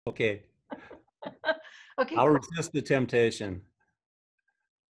Okay, Okay, I'll resist the temptation.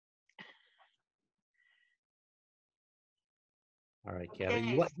 All right, Kathy,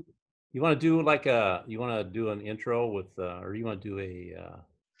 okay. you want to do like you want to do an intro with, or you want to do a,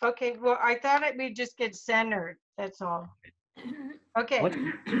 Okay, well, I thought we'd just get centered, that's all. Okay. why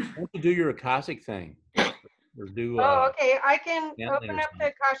don't you do your Akashic thing, or do Oh, okay, I can channeling open or up the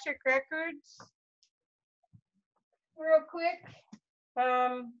something. Akashic Records real quick.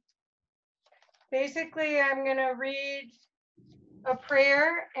 Basically, I'm gonna read a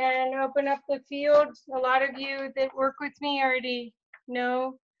prayer and open up the field. A lot of you that work with me already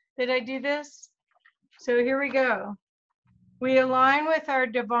know that I do this. So here we go. We align with our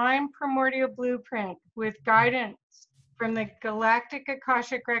divine primordial blueprint with guidance from the galactic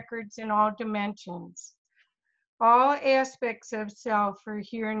Akashic records in all dimensions. All aspects of self are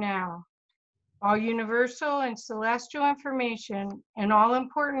here now. All universal and celestial information and all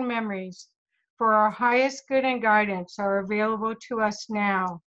important memories for our highest good and guidance are available to us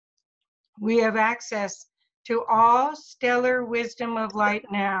now. We have access to all stellar wisdom of light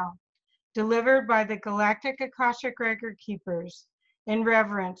now, delivered by the galactic Akashic record keepers in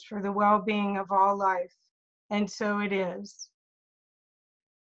reverence for the well-being of all life. And so it is.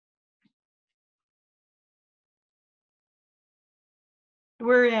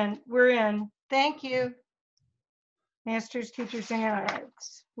 We're in. Thank you. Masters, teachers, and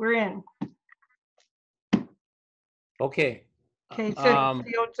guides. We're in. Okay. Okay, so the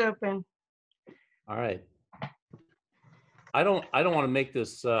field's open. All right. I don't want to make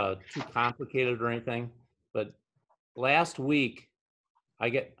this too complicated or anything, but last week I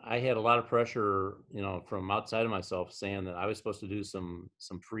had a lot of pressure, from outside of myself saying that I was supposed to do some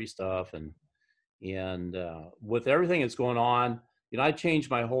free stuff, and with everything that's going on, I changed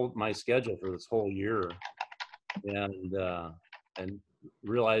my schedule for this whole year, and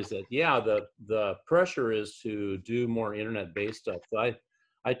realized that, yeah, the pressure is to do more internet based stuff. So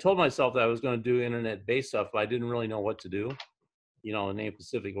I told myself that I was going to do internet based stuff, but I didn't really know what to do, in any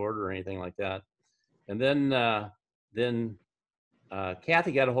specific order or anything like that. And then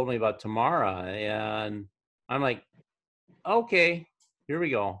Kathy got a hold of me about Tamara, and I'm like, okay, here we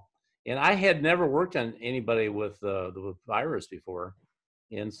go. And I had never worked on anybody with the virus before,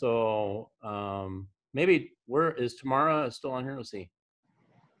 and so maybe, where is Tamara still on here? Let's see.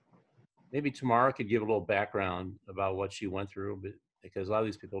 Maybe Tamara could give a little background about what she went through, because a lot of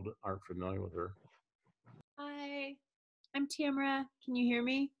these people aren't familiar with her. Hi, I'm Tamara. Can you hear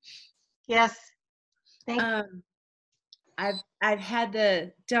me? Yes. Thank you. I've had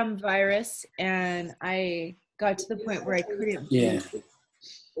the dumb virus, and I got to the point where I couldn't breathe.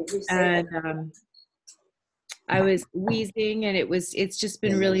 And I was wheezing, and it's just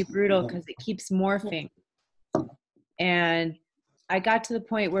been really brutal because it keeps morphing. And I got to the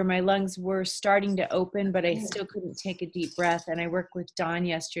point where my lungs were starting to open, but I still couldn't take a deep breath. And I worked with Don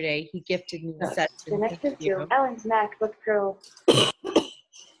yesterday. He gifted me a session. Thank you. Ellen's MacBook Pro.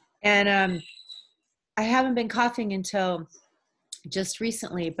 And I haven't been coughing until just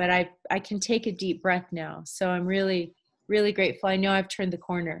recently, but I can take a deep breath now. So I'm really, really grateful. I know I've turned the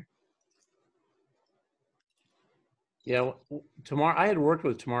corner. Yeah, Tamara, I had worked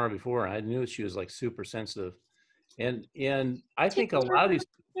with Tamara before. I knew she was like super sensitive, and I think a lot of these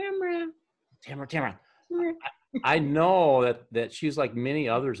Tamara, I know that she's like many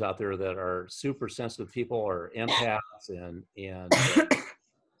others out there that are super sensitive people, or empaths, and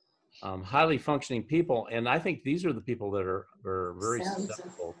highly functioning people. And I think these are the people that are very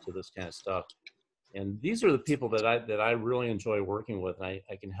susceptible to this kind of stuff. And these are the people that I really enjoy working with. And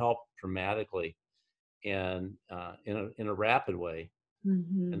I can help dramatically and in a rapid way.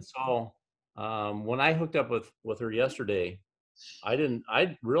 Mm-hmm. And so when I hooked up with her yesterday,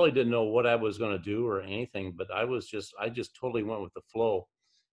 I really didn't know what I was going to do or anything, but I just totally went with the flow.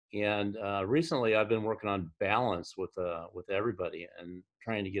 And recently I've been working on balance with everybody, and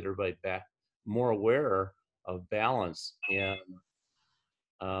trying to get everybody back more aware of balance. And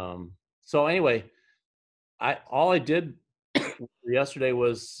so anyway, all I did yesterday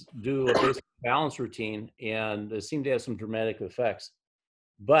was do a basic balance routine, and it seemed to have some dramatic effects.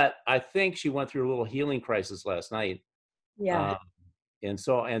 But I think she went through a little healing crisis last night. Yeah. And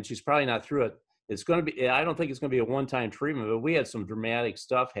she's probably not through it. It's going to be, I don't think it's going to be a one-time treatment, but we had some dramatic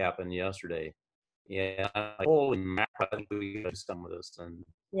stuff happen yesterday. Yeah, like, holy mackerel, I think we got to do some of this. And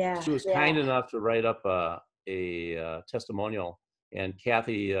she was kind enough to write up a testimonial, and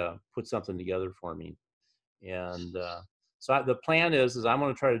Kathy put something together for me. And so the plan is I'm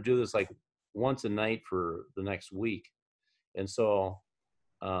going to try to do this like once a night for the next week. And so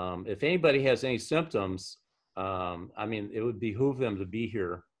if anybody has any symptoms, I mean, it would behoove them to be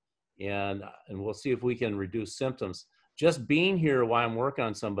here and we'll see if we can reduce symptoms. Just being here while I'm working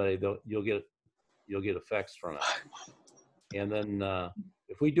on somebody, you'll get effects from it. And then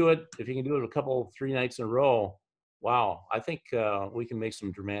if you can do it a couple, 3 nights in a row, wow, I think we can make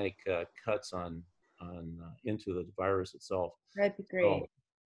some dramatic cuts on into the virus itself. That'd be great. So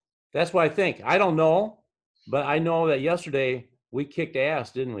that's what I think. I don't know, but I know that yesterday we kicked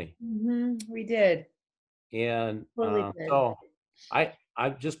ass, didn't we? We did. And Totally did. so I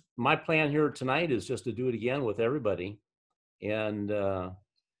just, my plan here tonight is just to do it again with everybody. And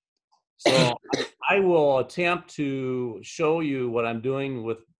so I will attempt to show you what I'm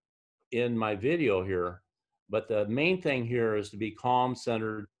doing in my video here. But the main thing here is to be calm,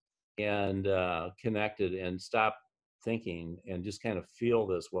 centered, and connected, and stop thinking and just kind of feel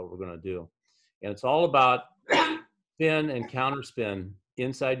what we're going to do. And it's all about spin and counterspin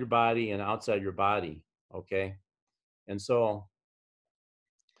inside your body and outside your body. Okay. And so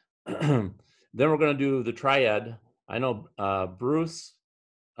then we're going to do the triad. I know Bruce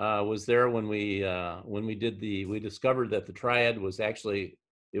was there when we discovered that the triad was actually,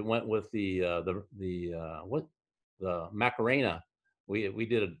 it went with the Macarena.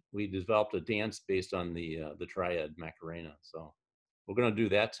 We developed a dance based on the triad Macarena. So we're going to do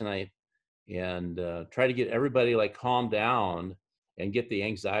that tonight, and try to get everybody like calmed down and get the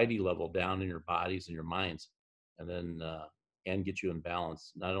anxiety level down in your bodies and your minds, and then and get you in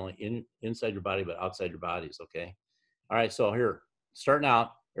balance, not only inside your body but outside your bodies. Okay. All right. So here, starting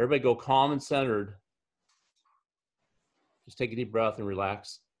out, everybody go calm and centered. Just take a deep breath and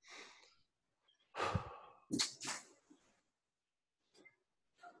relax.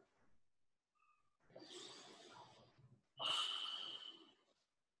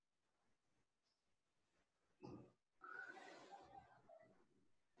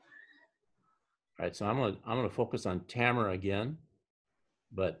 All right, so I'm gonna focus on Tamara again,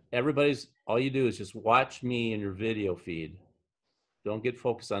 but all you do is just watch me in your video feed. Don't get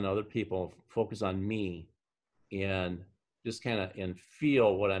focused on other people. Focus on me, and just kind of and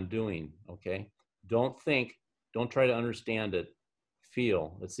feel what I'm doing. Okay, don't think, don't try to understand it.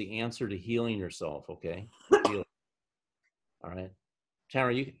 Feel. It's the answer to healing yourself. Okay, feel. All right,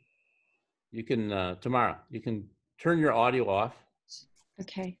 Tamara, you can Tamara, you can turn your audio off.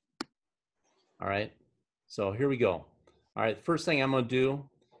 Okay. All right, so here we go. All right, first thing I'm going to do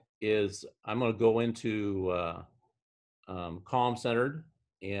is I'm going to go into calm centered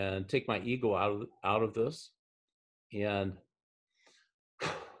and take my ego out of this, and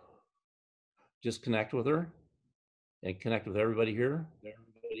just connect with her and connect with everybody here.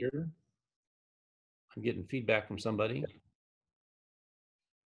 I'm getting feedback from somebody.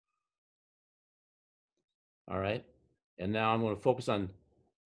 All right, and now I'm going to focus on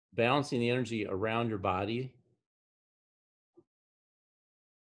balancing the energy around your body.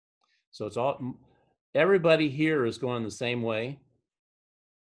 So it's everybody here is going the same way,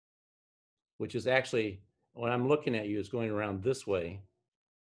 which is actually, when I'm looking at you, is going around this way.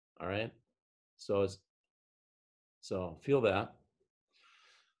 All right. So feel that.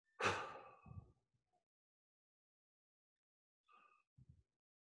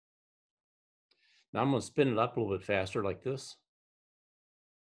 Now I'm going to spin it up a little bit faster like this.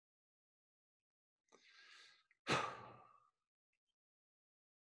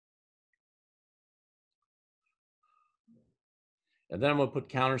 And then I'm going to put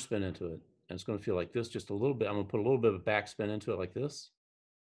counterspin into it. And it's going to feel like this just a little bit. I'm going to put a little bit of backspin into it like this.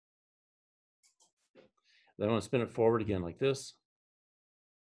 Then I'm going to spin it forward again like this.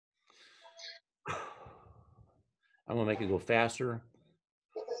 I'm going to make it go faster.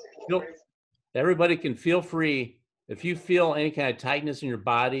 Everybody can feel free. If you feel any kind of tightness in your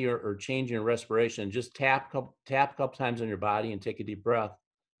body or change in your respiration, just tap a couple times on your body and take a deep breath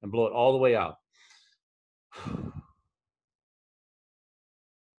and blow it all the way out.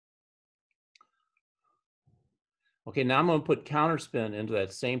 Okay, now I'm going to put counterspin into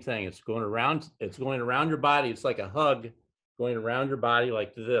that same thing. It's going around your body. It's like a hug going around your body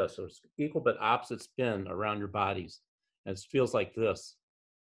like this. So it's equal but opposite spin around your bodies. And it feels like this.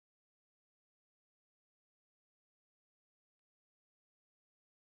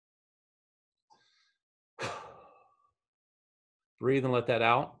 Breathe and let that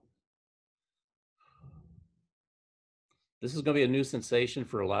out. This is going to be a new sensation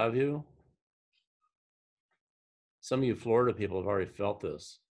for a lot of you. Some of you Florida people have already felt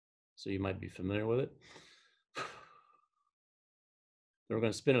this, so you might be familiar with it. Then we're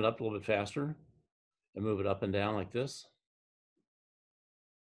going to spin it up a little bit faster and move it up and down like this.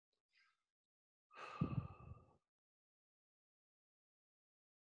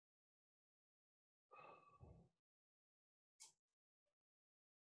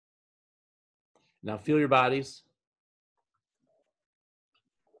 Now feel your bodies.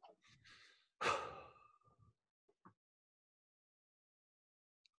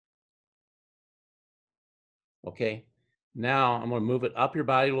 Okay, now I'm going to move it up your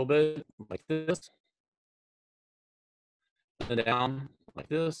body a little bit, like this, and down like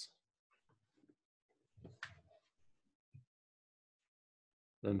this,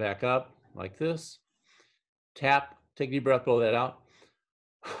 then back up like this. Tap, take a deep breath, blow that out.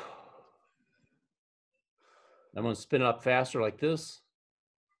 I'm going to spin it up faster like this.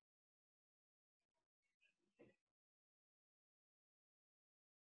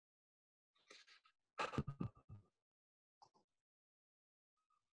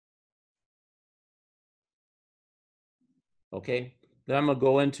 Okay, then I'm going to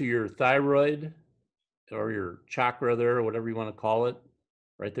go into your thyroid or your chakra there, or whatever you want to call it,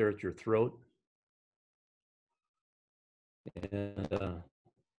 right there at your throat. And I'm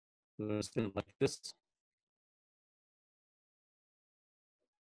going to spin it like this.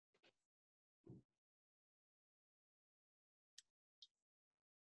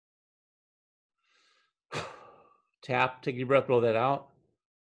 Tap, take a deep breath, blow that out.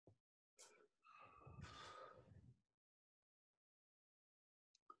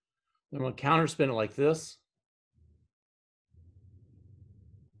 I'm going to counter spin it like this.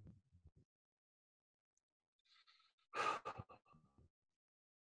 If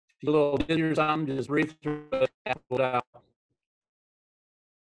you a little dizzy or something, just breathe through it, tap it out.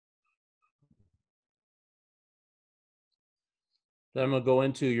 Then I'm going to go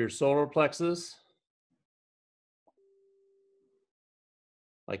into your solar plexus,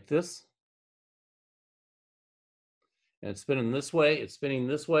 like this. And it's spinning this way, it's spinning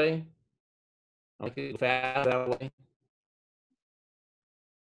this way. I like it fast that way.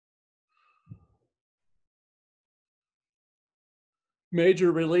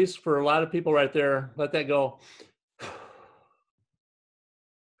 Major release for a lot of people right there. Let that go.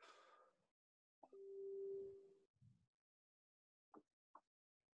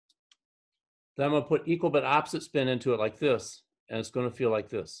 Then I'm going to put equal but opposite spin into it like this, and it's going to feel like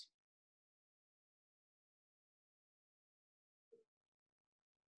this.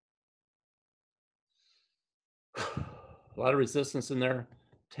 A lot of resistance in there.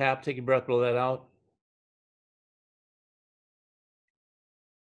 Tap, take a breath, blow that out.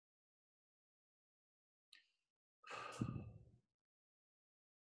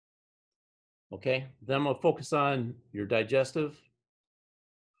 Okay, then I'm going to focus on your digestive.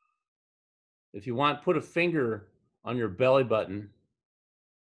 If you want, put a finger on your belly button,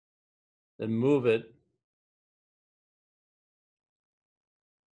 then move it.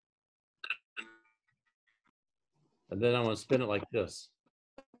 And then I'm going to spin it like this.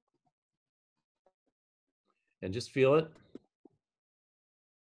 And just feel it.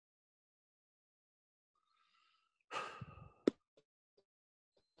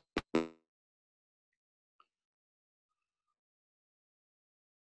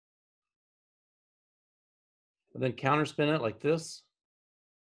 And then counter spin it like this.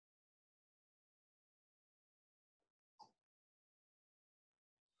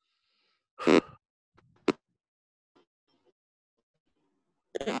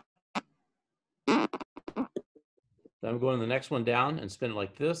 Then I'm going to the next one down and spin it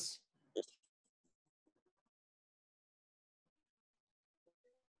like this.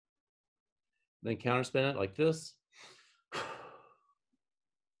 Then counter spin it like this.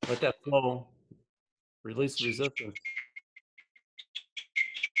 Let that flow. Release the resistance.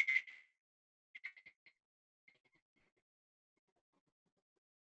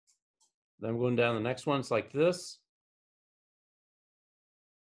 Then I'm going down the next one. It's like this.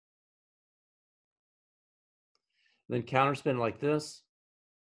 Then counter spin like this.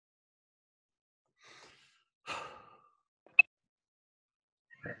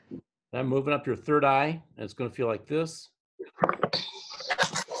 Then moving up your third eye, and it's going to feel like this.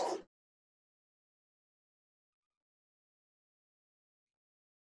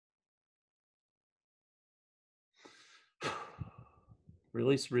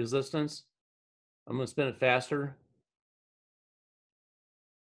 Release resistance. I'm going to spin it faster.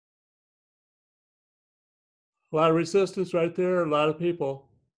 A lot of resistance right there, a lot of people.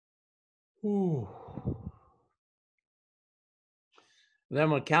 Ooh. Then I'm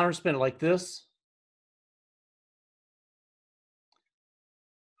going to counter spin it like this.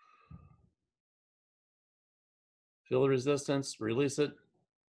 Feel the resistance, release it.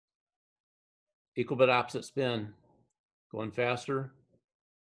 Equal but opposite spin. Going faster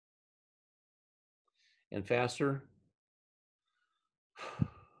and faster.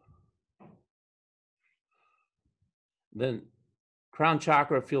 Then crown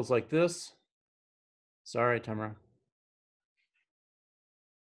chakra feels like this. Sorry, Tamara.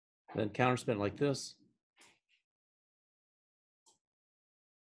 Then counterspin like this.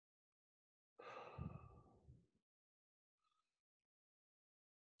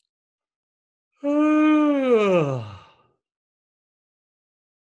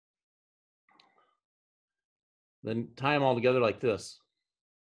 Then tie them all together like this.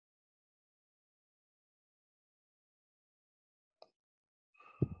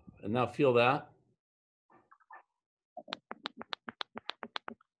 And now feel that.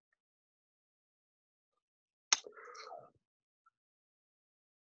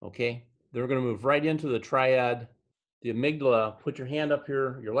 Okay, then we're going to move right into the triad, the amygdala. Put your hand up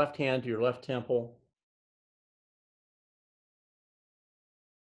here, your left hand to your left temple.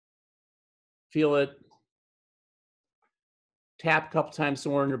 Feel it. Tap a couple times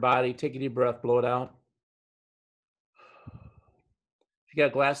somewhere in your body. Take a deep breath, blow it out. If you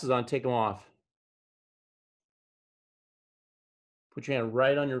got glasses on, take them off. Put your hand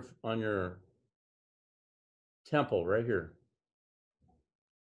right on your temple, right here.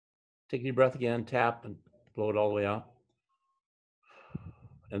 Take a deep breath again, tap and blow it all the way out.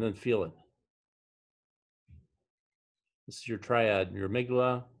 And then feel it. This is your triad, your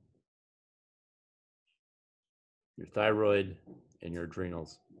amygdala, your thyroid, and your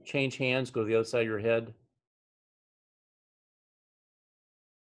adrenals. Change hands, go to the other side of your head.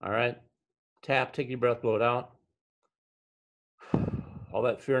 All right. Tap, take a deep breath, blow it out. All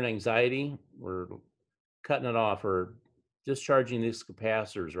that fear and anxiety, we're cutting it off or discharging these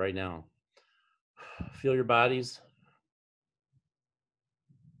capacitors right now. Feel your bodies.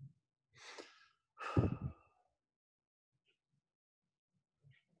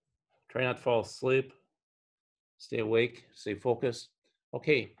 Try not to fall asleep. Stay awake, stay focused.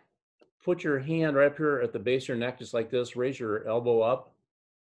 Okay, put your hand right up here at the base of your neck, just like this. Raise your elbow up.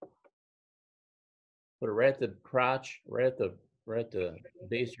 Put it right at the crotch, right at the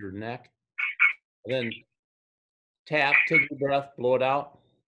base of your neck. And then tap, take a breath, blow it out.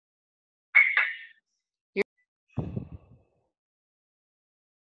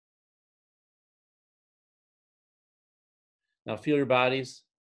 Now feel your bodies.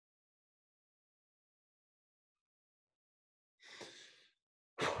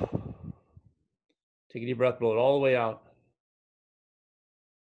 Take a deep breath, blow it all the way out.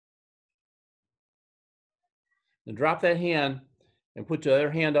 Then drop that hand and put the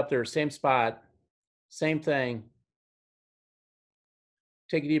other hand up there, same spot, same thing.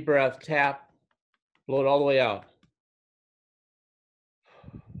 Take a deep breath, tap, blow it all the way out.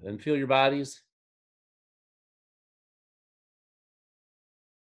 And feel your bodies.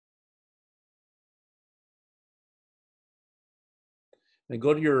 Then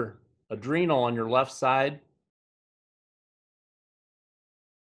go to your adrenal on your left side.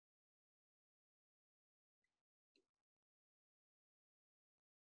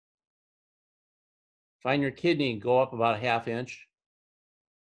 Find your kidney, go up about a ½ inch.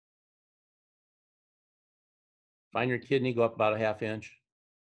 Find your kidney, go up about a ½ inch.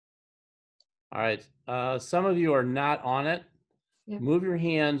 All right, some of you are not on it. Yeah. Move your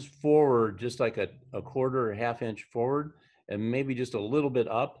hands forward, just like a quarter or ½ inch forward, and maybe just a little bit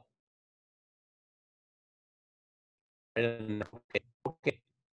up. And, okay.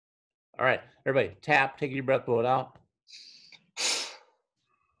 All right, everybody, tap, take a deep breath, blow it out.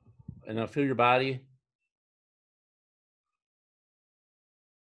 And now feel your body.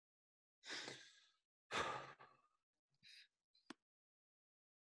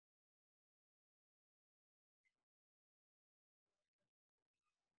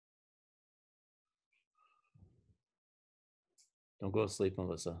 Don't go to sleep,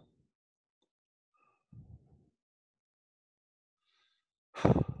 Melissa.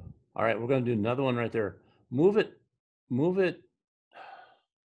 All right, we're going to do another one right there. Move it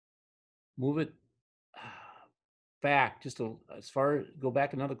back just as far, go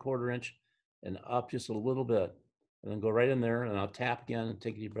back another ½ inch and up just a little bit. And then go right in there, and I'll tap again and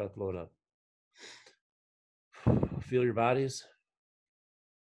take a deep breath, blow it up. Feel your bodies.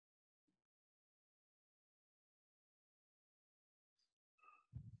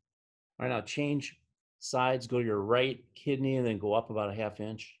 All right, now change sides, go to your right kidney and then go up about a ½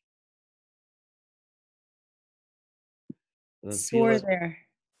 inch. And then sore there.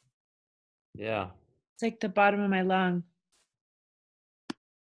 Yeah. It's like the bottom of my lung.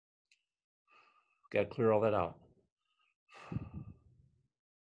 Got to clear all that out.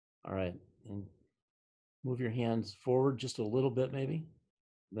 All right. And move your hands forward just a little bit, maybe.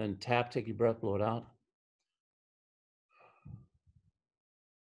 Then tap, take your breath, blow it out.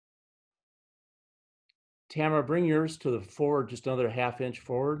 Tamara, bring yours to the forward, just another ½ inch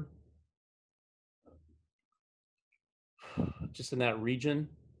forward. just in that region,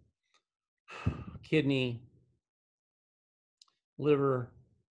 kidney, liver.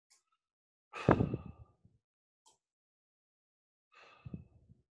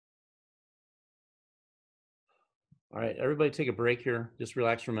 All right, everybody take a break here. Just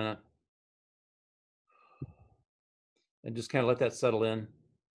relax for a minute. And just kind of let that settle in.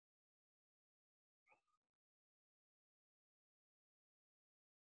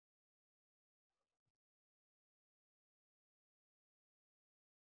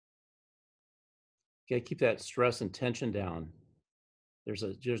 Okay, keep that stress and tension down. There's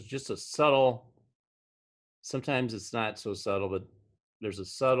just a subtle, sometimes it's not so subtle, but there's a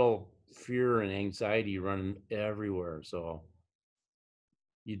subtle fear and anxiety running everywhere. So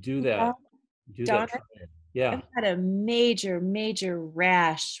you do that, Donna, try it. Yeah. I've had a major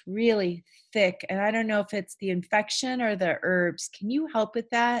rash, really thick, and I don't know if it's the infection or the herbs. Can you help with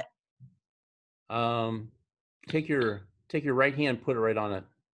that? Take your right hand, put it right on it.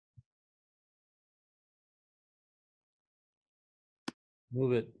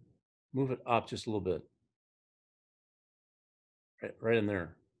 Move it up just a little bit. Right in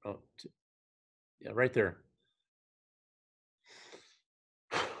there. Oh, yeah, right there.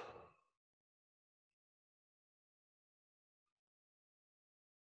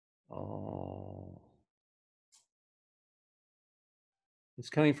 Oh, it's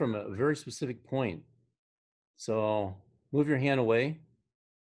coming from a very specific point. So move your hand away.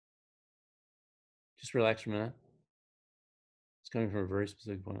 Just relax for a minute. It's coming from a very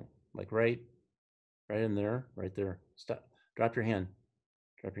specific point, like right in there, right there. Stop. Drop your hand.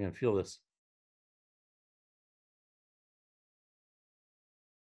 Drop your hand. Feel this.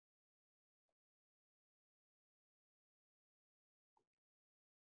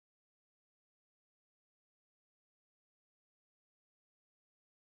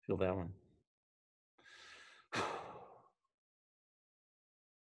 Feel that one.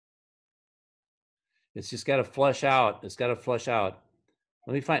 It's just got to flush out. It's got to flush out.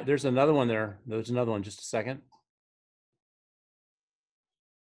 Let me find, there's another one there. There's another one. Just a second.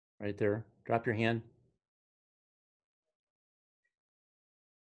 Right there. Drop your hand.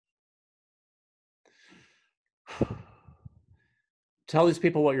 Tell these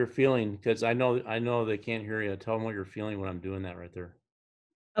people what you're feeling, because I know they can't hear you. Tell them what you're feeling when I'm doing that right there.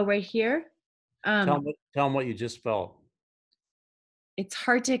 Oh, right here? Tell them what you just felt. It's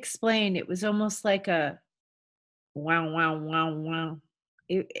hard to explain. It was almost like a wow, wow, wow, wow.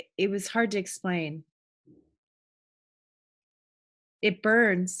 It was hard to explain. It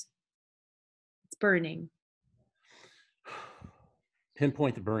burns. It's burning.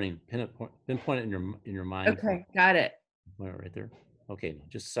 Pinpoint the burning. Pinpoint it in your mind. Okay, got it. Right there. Okay,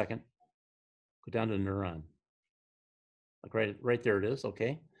 just a second. Go down to the neuron. Like right there it is.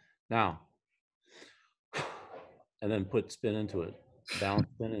 Okay. Now, and then put spin into it. Balance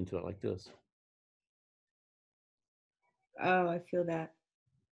spin into it like this. Oh, I feel that.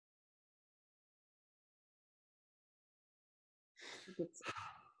 It's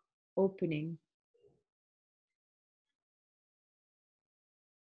opening.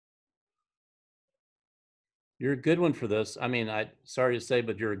 You're a good one for this. I mean, sorry to say,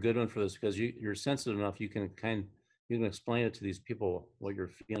 but you're a good one for this because you're sensitive enough. You can explain it to these people what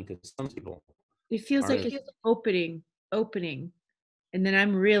you're feeling, because some people. It feels like it's opening, and then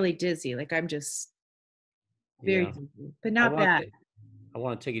I'm really dizzy. Like I'm just very dizzy, but not bad. I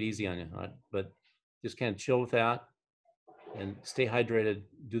want to take it easy on you, but just kind of chill with that and stay hydrated.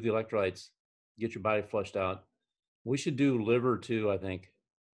 Do the electrolytes, get your body flushed out. We should do liver too, I think.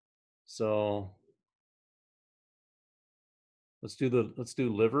 So let's do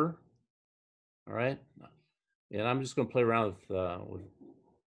liver. All right. And I'm just going to play around with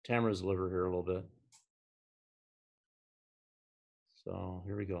Tamara's liver here a little bit. So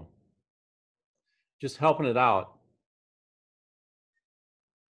here we go. Just helping it out.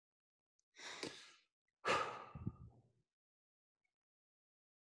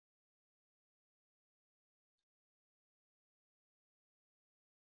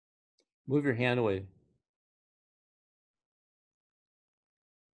 Move your hand away.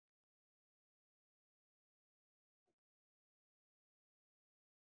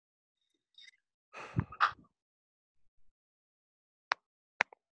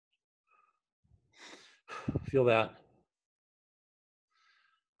 Feel that.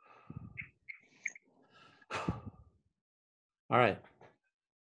 All right.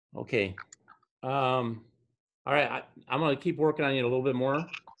 Okay. All right. I'm going to keep working on you a little bit more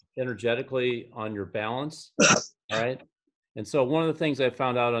energetically on your balance. All right. And so one of the things I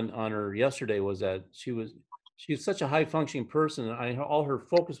found out on her yesterday was that she's such a high functioning person. All her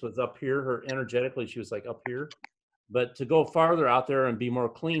focus was up here. Her energetically, she was like up here. But to go farther out there and be more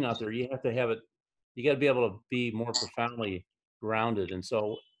clean out there, you have to have it, you got to be able to be more profoundly grounded. And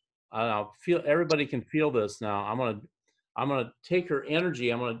so I'll feel, everybody can feel this now. I'm gonna take her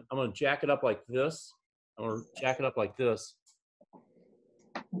energy, I'm gonna jack it up like this. I'm gonna jack it up like this.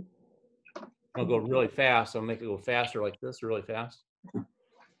 I'll go really fast. I'll make it go faster like this, really fast. And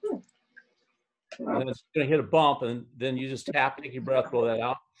then it's gonna hit a bump, and then you just tap, take your breath, blow that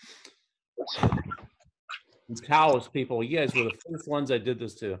out. These cows, people, you guys were the first ones I did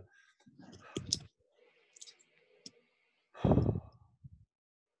this to.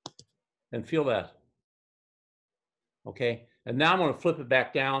 And feel that. Okay, and now I'm going to flip it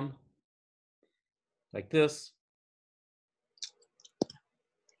back down like this.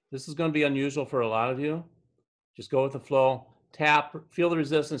 This is going to be unusual for a lot of you. Just go with the flow. Tap, feel the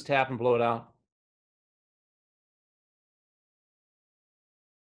resistance, tap and blow it out.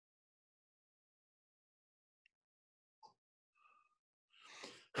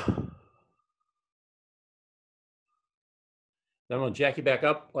 Then I'm going to jack you back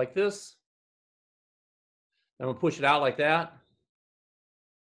up like this. Then I'm going to push it out like that.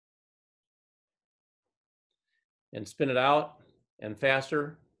 And spin it out and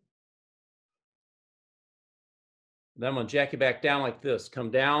faster. Then I'm going to jack you back down like this.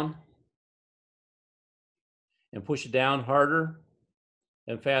 Come down and push it down harder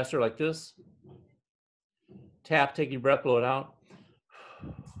and faster like this. Tap, take your breath, blow it out.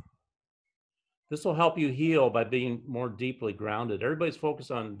 This will help you heal by being more deeply grounded. Everybody's focused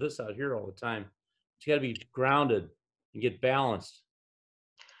on this out here all the time. But you got to be grounded and get balanced.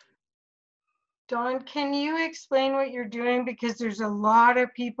 Dawn, can you explain what you're doing? Because there's a lot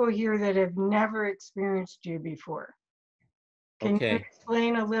of people here that have never experienced you before. Can you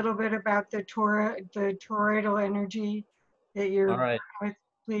explain a little bit about the toroidal energy that you're with,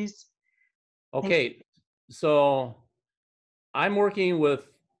 please? Okay, so I'm working with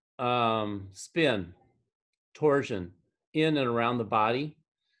spin, torsion in and around the body.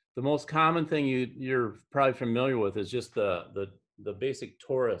 The most common thing you're probably familiar with is just the basic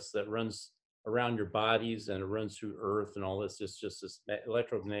torus that runs around your bodies, and it runs through earth and all this. It's just this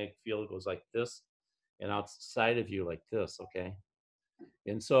electromagnetic field goes like this and outside of you like this, okay?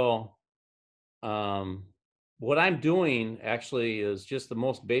 And so what I'm doing actually is just the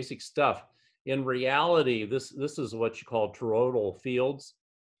most basic stuff. In reality, this is what you call toroidal fields,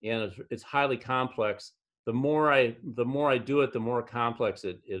 and it's highly complex. The more I do it, the more complex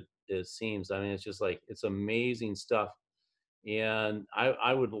it seems. I mean, it's just like, it's amazing stuff. And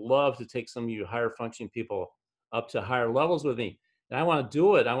I would love to take some of you higher functioning people up to higher levels with me. And I want to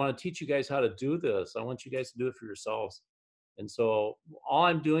do it. I want to teach you guys how to do this. I want you guys to do it for yourselves. And so all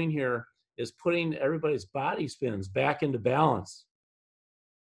I'm doing here is putting everybody's body spins back into balance.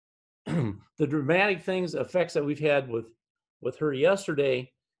 The dramatic effects that we've had with her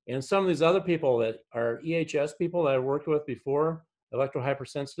yesterday, and some of these other people that are EHS people that I worked with before, electro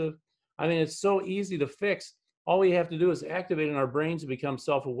hypersensitive. I mean, it's so easy to fix. All we have to do is activate in our brains to become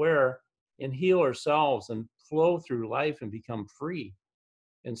self-aware and heal ourselves and flow through life and become free.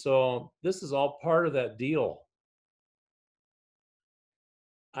 And so this is all part of that deal.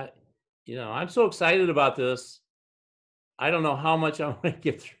 I'm so excited about this. I don't know how much I'm going to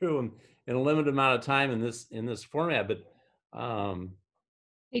get through in a limited amount of time in this format, but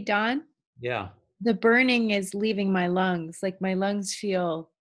hey, Don. Yeah. The burning is leaving my lungs. Like, my lungs feel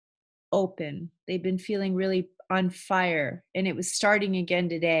open. They've been feeling really on fire, and it was starting again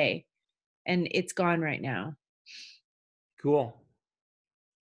today, and it's gone right now. Cool.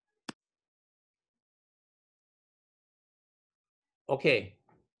 Okay,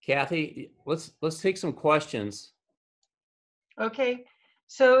 Kathy, let's take some questions. Okay,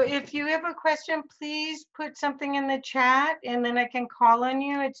 so if you have a question, please put something in the chat and then I can call on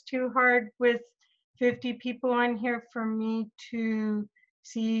you. It's too hard with 50 people on here for me to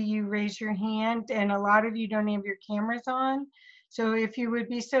see you raise your hand, and a lot of you don't have your cameras on. So if you would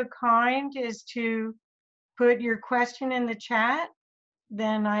be so kind as to put your question in the chat,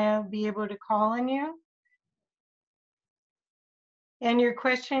 then I'll be able to call on you. And your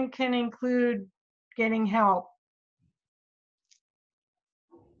question can include getting help.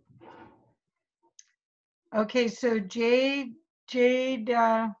 Okay, so Jade,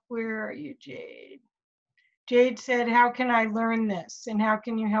 where are you, Jade? Jade said, how can I learn this? And how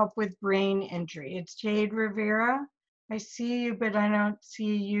can you help with brain injury? It's Jade Rivera. I see you, but I don't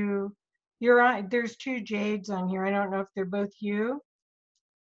see you. You're on, there's two Jades on here. I don't know if they're both you.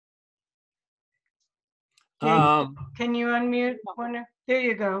 Jade, can you unmute one? There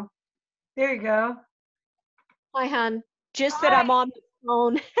you go. There you go. Hi, hon. Just that I'm on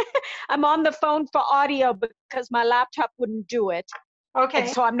phone. I'm on the phone for audio because my laptop wouldn't do it. Okay. And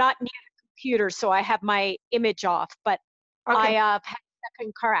so I'm not near the computer, so I have my image off. But I Okay. have had a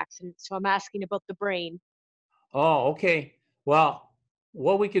second car accident, so I'm asking about the brain. Oh, okay. Well,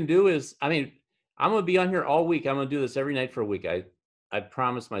 what we can do is, I mean, I'm going to be on here all week. I'm going to do this every night for a week. I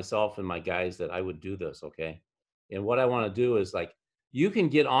promised myself and my guys that I would do this, okay? And what I want to do is like, you can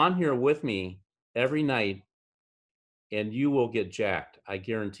get on here with me every night and you will get jacked. I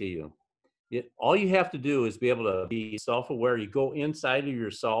guarantee you. All you have to do is be able to be self-aware. You go inside of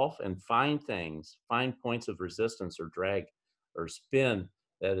yourself and find things, find points of resistance or drag or spin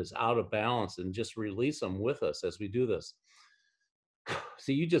that is out of balance, and just release them with us as we do this.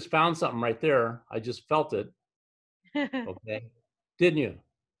 See, you just found something right there. I just felt it. Okay. Didn't you?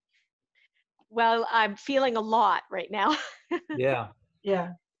 Well, I'm feeling a lot right now. Yeah. Yeah.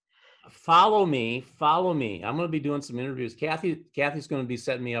 Follow me. Follow me. I'm going to be doing some interviews. Kathy's going to be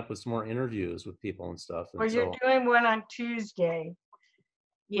setting me up with some more interviews with people and stuff. And Well, you're doing one on Tuesday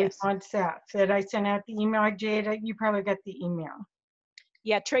with Yes. OneSap that I sent out the email. Jade, you probably got the email.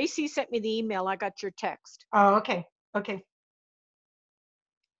 Yeah, Tracy sent me the email. I got your text. Oh, okay. Okay.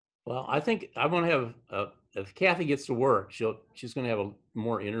 well, I think I want to have, if Kathy gets to work, she's going to have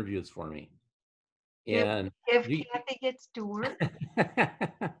more interviews for me. And If Kathy gets to work.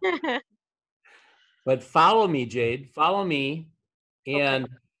 but follow me, Jade, follow me. Okay. And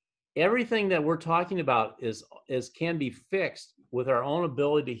everything that we're talking about is can be fixed with our own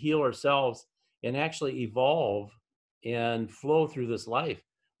ability to heal ourselves and actually evolve and flow through this life.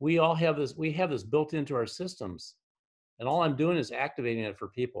 We all have this, we have this built into our systems. And all I'm doing is activating it for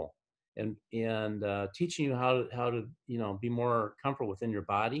people and teaching you how to be more comfortable within your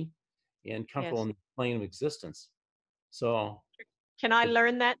body and comfortable Yes. in the plane of existence. So Can I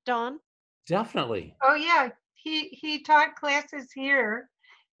learn that, Dawn? definitely. Oh yeah, he taught classes here,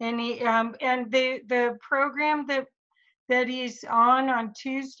 and the program that he's on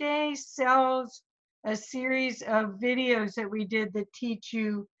Tuesday sells a series of videos that we did that teach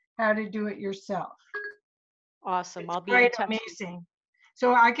you how to do it yourself. Awesome. It's I'll be in quite touch. amazing.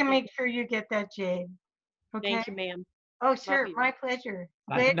 So I can make sure you get that, Jade. Okay. Thank you, ma'am. Oh, sure. you. My pleasure.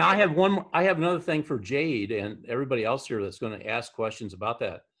 Now I have I have another thing for Jade and everybody else here that's going to ask questions about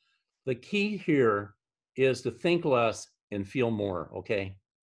that. The key here is to think less and feel more. Okay.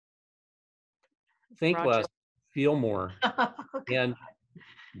 Think Roger. less, feel more, Okay. and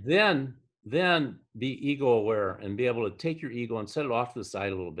then be ego aware and be able to take your ego and set it off to the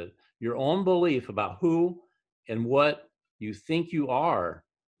side a little bit. Your own belief about who and what you think you are,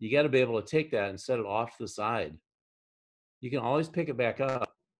 you got to be able to take that and set it off to the side. You can always pick it back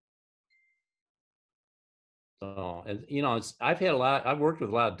up. So, and I've worked with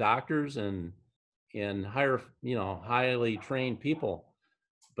a lot of doctors and highly trained people,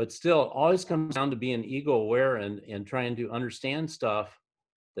 but still it always comes down to being ego aware and trying to understand stuff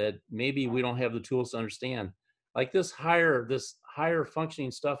that maybe we don't have the tools to understand. Like this higher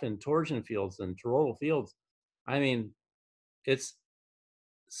functioning stuff in torsion fields and toroidal fields. I mean, it's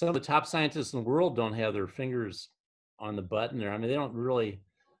some of the top scientists in the world don't have their fingers on the button there. I mean, they don't really.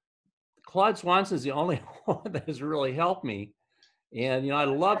 Claude Swanson is the only one that has really helped me. And, I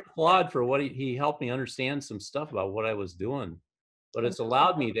love Claude for what he helped me understand some stuff about what I was doing, but it's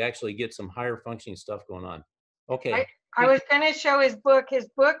allowed me to actually get some higher functioning stuff going on. Okay. I was going to show his book. His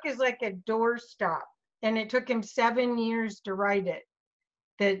book is like a doorstop, and it took him 7 years to write it.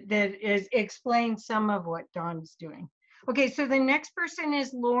 That explains some of what Dawn's doing. Okay, so the next person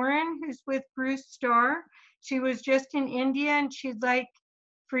is Lauren, who's with Bruce Starr. She was just in India, and she'd like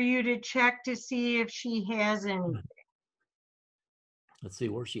for you to check to see if she has anything. Let's see,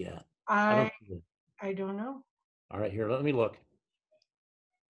 where's she at? I don't know. All right, here, let me look.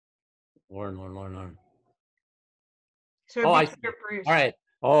 Lauren. So Oh, I see. Bruce. All right.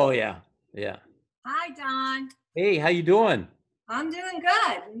 Oh, yeah. Hi, Don. Hey, how you doing? I'm doing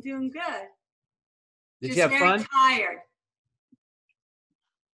good. Did Just you have very fun? tired.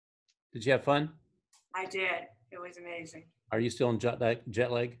 Did you have fun? I did. It was amazing. Are you still in jet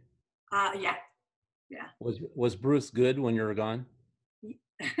lag? Yeah. Was Bruce good when you were gone?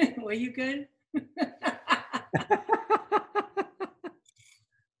 Were you good?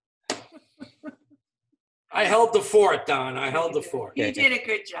 I held the fort, Don. I held the fort. He did a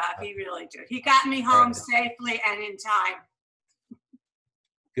good job. He really did. He got me home safely and in time.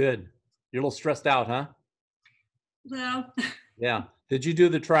 Good. You're a little stressed out, huh? Well, Yeah. Did you do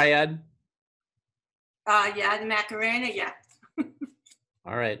the triad? yeah, the Macarena, yeah.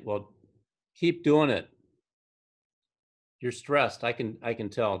 All right. Well, keep doing it. You're stressed. I can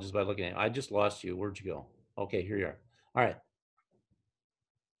tell just by looking at you. I just lost you. Where'd you go? Okay, here you are. All right.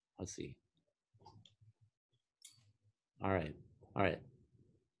 Let's see. All right. All right.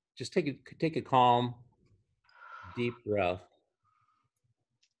 Just take a calm, deep breath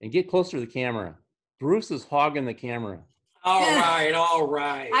and get closer to the camera. Bruce is hogging the camera. All right, all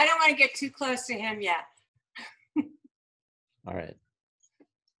right. I don't want to get too close to him yet. All right.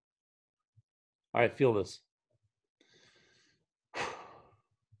 All right, feel this.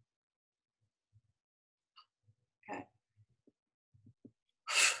 Okay.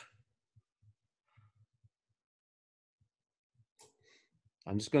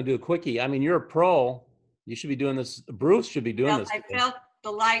 I'm just going to do a quickie. I mean, you're a pro. You should be doing this. Bruce should be doing this. I felt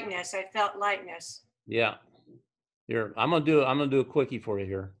the lightness. I felt lightness. Yeah. Here, I'm gonna do a quickie for you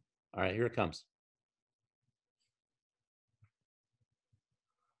here. All right, here it comes.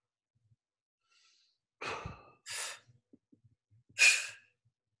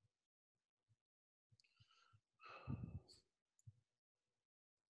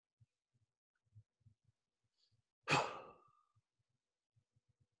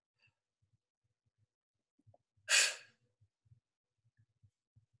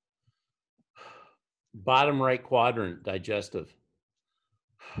 Bottom right quadrant, digestive.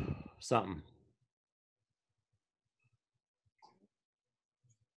 Something.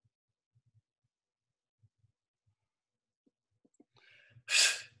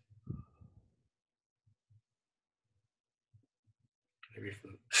 Maybe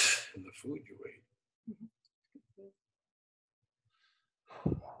from the food you ate.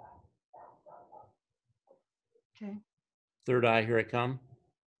 Okay. Third eye, here it come.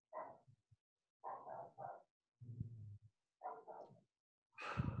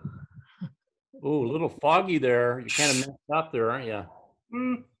 Ooh, a little foggy there. You're kind of messed up there, aren't you?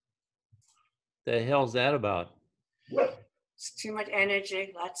 Mm, The hell's that about? it's too much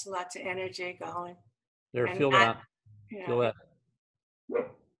energy. Lots and lots of energy going. There, And feel not- that. Yeah. Feel that.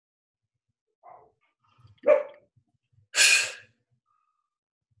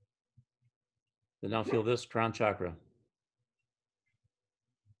 Then now feel this crown chakra.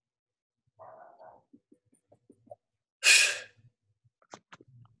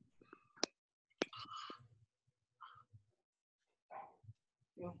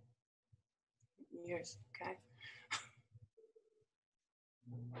 Years. Okay.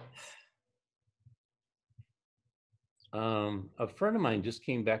 A friend of mine just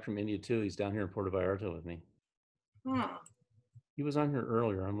came back from India too. He's down here in Puerto Vallarta with me. Hmm. He was on here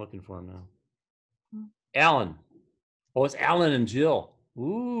earlier. I'm looking for him now. Hmm. Alan. Oh, it's Alan and Jill.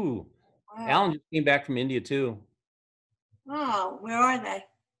 Ooh. Wow. Alan just came back from India too. Oh, where are they?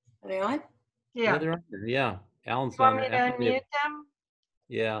 Are they on? Yeah. They're on here. Yeah. Alan's You on want me there. to unmute them?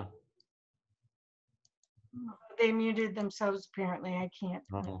 Yeah. They muted themselves apparently. I can't.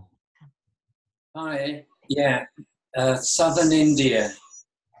 Oh. Hi. Yeah. Southern India.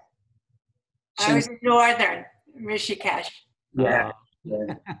 I was in northern Rishikesh. Yeah.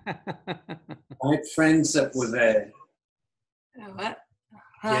 yeah. I had friends that were there. Oh, what? He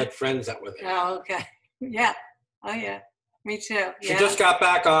Huh? had friends that were there. Oh, okay. Yeah. Oh, yeah. Me too. She Yeah. just got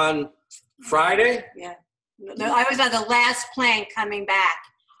back on Friday Yeah. No, I was on the last plane coming back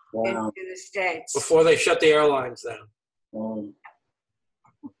Wow. into the States. before they shut the airlines down. Um,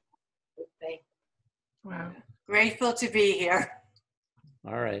 Wow. Grateful to be here.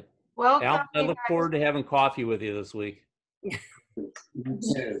 All right. Welcome. Alan, I you look guys. forward to having coffee with you this week. me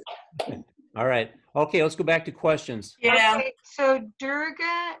too. All right. Okay, let's go back to questions. Yeah. Okay, so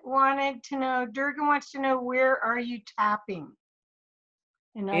Durga wants to know where are you tapping?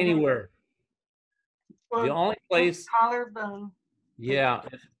 In other- Anywhere. well, The only place, collarbone, yeah.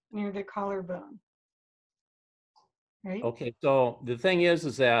 near the collarbone. Right? Okay, so the thing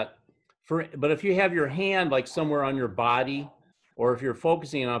is that but if you have your hand like somewhere on your body, or if you're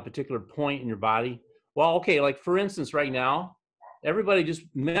focusing on a particular point in your body, well, okay, like for instance, right now, everybody just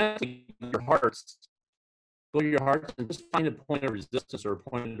mentally your hearts, go to your heart and just find a point of resistance or a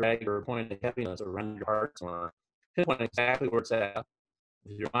point of drag or a point of heaviness around your heart somewhere. Pinpoint exactly where it's at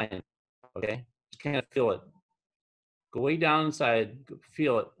with your mind. Okay, just kind of feel it. Go way down inside,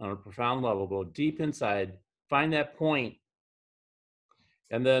 feel it on a profound level. Go deep inside, find that point,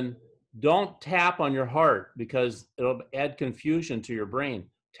 and then don't tap on your heart because it'll add confusion to your brain.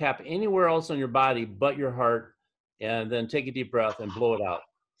 Tap anywhere else on your body but your heart, and then take a deep breath and blow it out.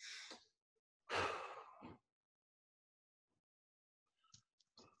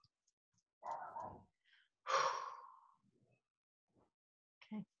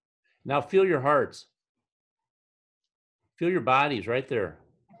 Okay. Now feel your hearts. Feel your bodies right there.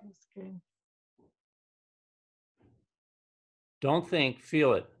 That's good. Don't think,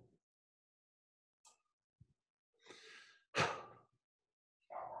 feel it.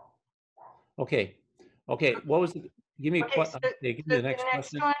 Okay. Okay. What was the, give me, Okay, so, okay, give so me the the next next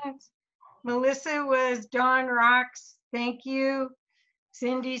question. one, Melissa was Dawn rocks. Thank you.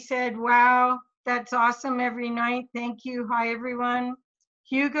 Cindy said, wow, that's awesome every night. Thank you. Hi, everyone.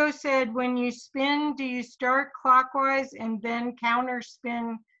 Hugo said, when you spin, do you start clockwise and then counter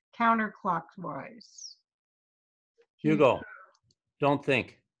spin counterclockwise? Hugo, don't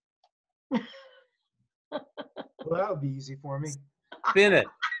think. Well, that would be easy for me. Spin it.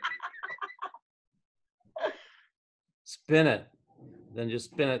 Spin it. Then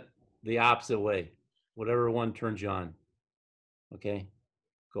just spin it the opposite way. Whatever one turns you on. Okay?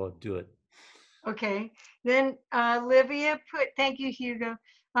 Go do it. Okay, then Olivia put, thank you, Hugo.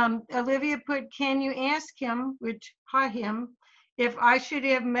 Olivia put, can you ask him, which, hi him, if I should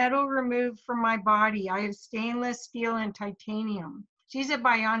have metal removed from my body? I have stainless steel and titanium. She's a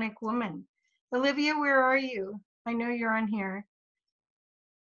bionic woman. Olivia, where are you? I know you're on here.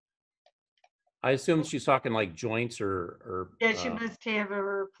 I assume she's talking like joints or Yeah, she must have a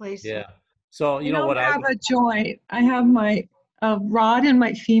replacement. yeah. So you I know don't what have a joint. I have my rod in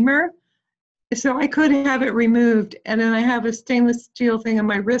my femur, so I could have it removed. And then I have a stainless steel thing on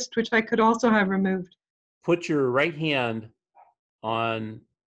my wrist, which I could also have removed. put your right hand on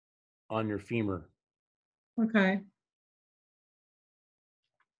your femur. Okay.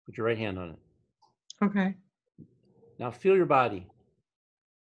 Put your right hand on it. Okay. Now feel your body.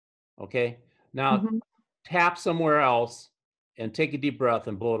 Okay? Now Mhm. tap somewhere else and take a deep breath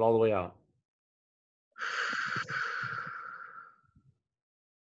and blow it all the way out.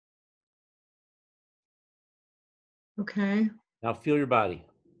 Okay. Now feel your body.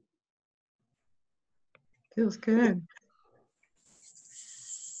 Feels good.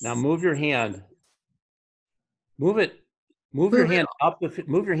 Now move your hand. Move it. Move your hand up the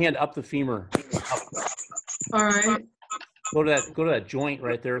femur. All right. Go to that joint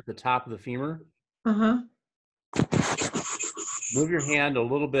right there at the top of the femur. Uh-huh. Move your hand a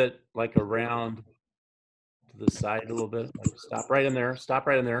little bit like around to the side a little bit. Like stop right in there. Stop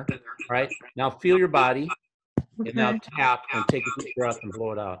right in there. All right. Now feel your body. And now Okay. tap and take a deep breath and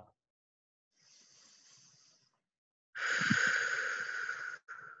blow it out.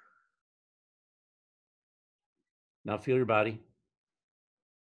 Now feel your body.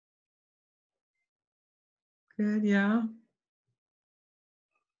 Good. Yeah.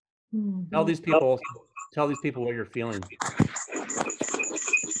 Tell Mhm. these people what you're feeling.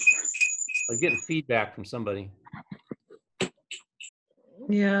 I'm getting feedback from somebody.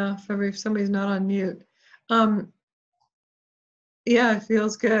 Yeah. If somebody's not on mute. Yeah, it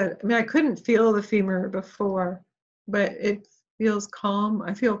feels good. I mean, I couldn't feel the femur before, but it feels calm.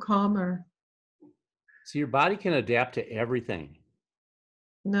 I feel calmer. So your body can adapt to everything.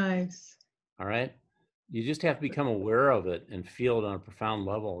 Nice. All right. You just have to become aware of it and feel it on a profound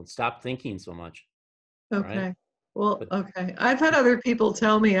level and stop thinking so much. Okay. Right? Well, But okay. I've had other people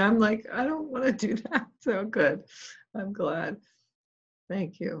tell me, I'm like, I don't want to do that. So good. I'm glad.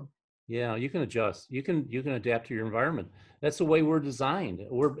 Thank you. yeah, you can adjust. You can adapt to your environment. That's the way we're designed.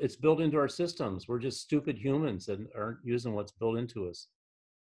 It's built into our systems. We're just stupid humans that aren't using what's built into us.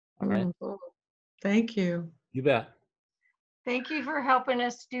 All right. Mhm. Thank you. You bet. Thank you for helping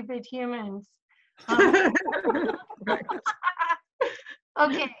us stupid humans. Right.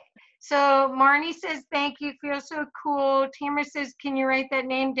 Okay, so Marnie says, thank you, feel so cool. Tamara says, can you write that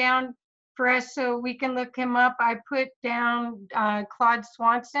name down for us so we can look him up? I put down Claude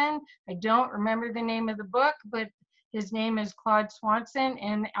Swanson. I don't remember the name of the book, but his name is Claude Swanson,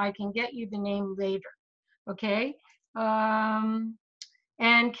 and I can get you the name later, okay? And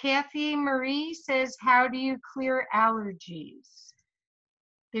Kathy Marie says, how do you clear allergies?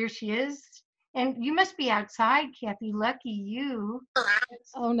 There she is. And you must be outside, Kathy. Lucky you.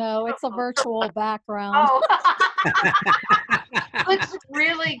 Oh no, it's a virtual background. Oh, looks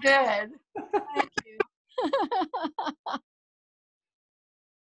really good. Thank you.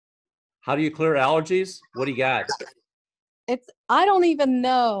 How do you clear allergies? What do you got? I don't even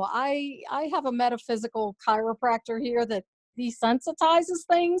know. I have a metaphysical chiropractor here that desensitizes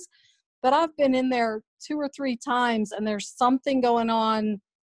things, but I've been in there 2 or 3 times and there's something going on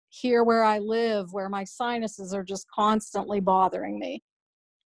here where I live where my sinuses are just constantly bothering me.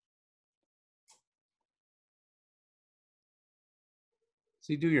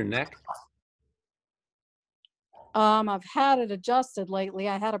 So you do your neck? I've had it adjusted lately.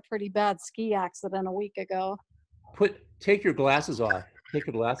 I had a pretty bad ski accident a week ago. Take your glasses off. Take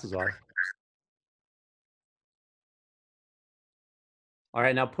your glasses off. All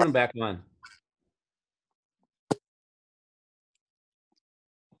right, now put them back on.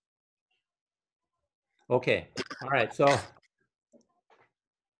 Okay. All right. So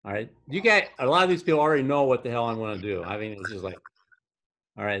All right. You guys, a lot of these people already know what the hell I'm going to do. I mean, it's just like,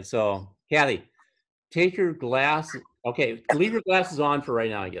 all right. So, Kathy, take your glass. Okay. Leave your glasses on for right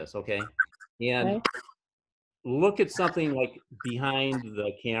now, I guess. Okay. And Okay. look at something like behind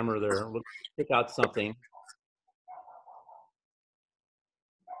the camera there. Look, pick out something.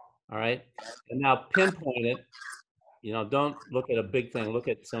 All right. And now pinpoint it. You know, don't look at a big thing. Look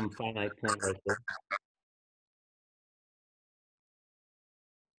at some finite point right there.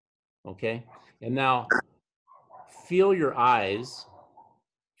 Okay. And now feel your eyes.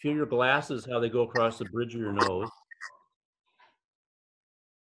 Feel your glasses, how they go across the bridge of your nose.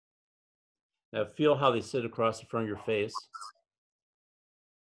 Now feel how they sit across the front of your face.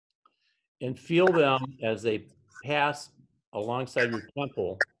 And feel them as they pass alongside your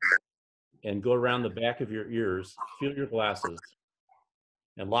temple and go around the back of your ears. Feel your glasses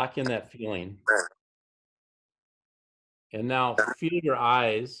and lock in that feeling. And now feel your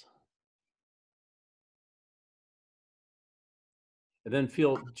eyes. And then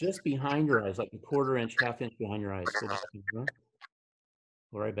feel just behind your eyes, like a quarter inch, half inch behind your eyes. Go back in there.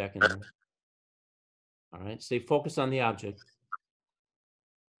 Go right back in there. All right. Stay focused on the object.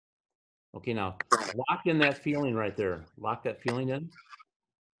 Okay, now lock in that feeling right there. Lock that feeling in.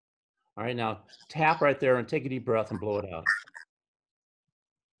 All right, now tap right there and take a deep breath and blow it out.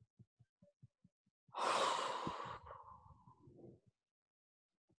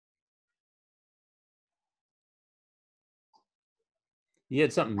 You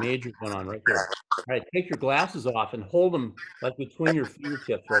had something major going on right there. All right, take your glasses off and hold them like between your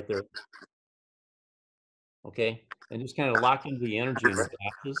fingertips right there. Okay, and just kind of lock into the energy in your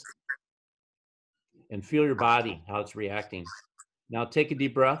glasses and feel your body, how it's reacting. Now take a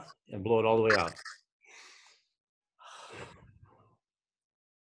deep breath and blow it all the way out.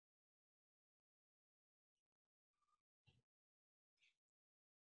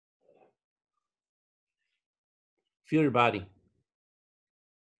 Feel your body.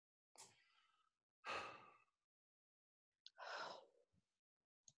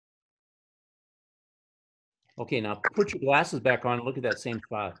 Okay, now put your glasses back on and look at that same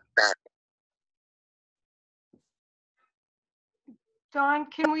spot. Dawn,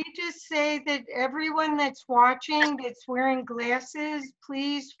 can we just say that everyone that's watching that's wearing glasses,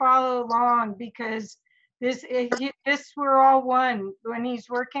 please follow along, because this we're all one. When he's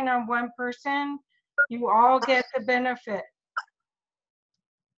working on one person, you all get the benefit.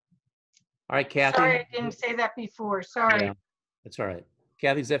 All right, Kathy. Sorry, I didn't say that before. Sorry. Yeah, that's all right.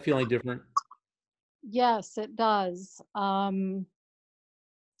 Kathy, is that feeling different? Yes, it does. I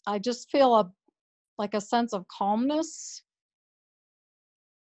just feel like a sense of calmness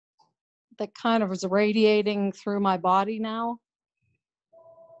that kind of is radiating through my body now.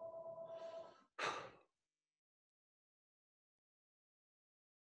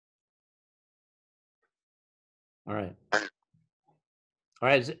 All right. All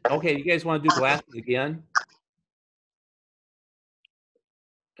right. Okay, you guys want to do glasses again?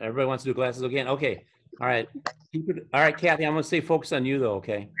 Everybody wants to do glasses again? Okay. All right. All right, Kathy, I'm going to stay focused on you, though,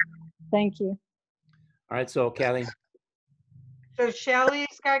 okay? Thank you. All right, so, Kathy. So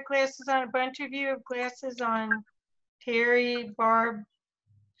Shelly's got glasses on. A bunch of you have glasses on. Terry, Barb,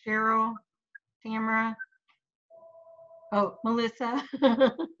 Cheryl, Tamara. Oh, Melissa.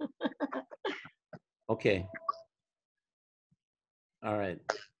 Okay. All right.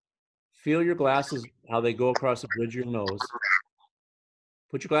 Feel your glasses, how they go across the bridge of your nose.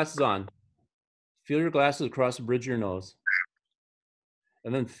 Put your glasses on. Feel your glasses across the bridge of your nose.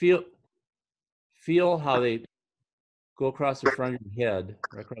 And then feel how they go across the front of your head,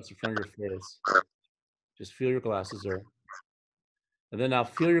 right across the front of your face. Just feel your glasses there. And then now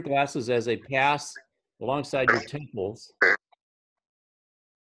feel your glasses as they pass alongside your temples.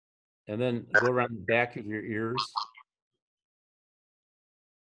 And then go around the back of your ears.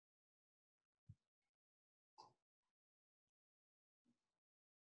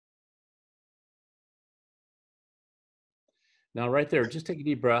 Now right there, just take a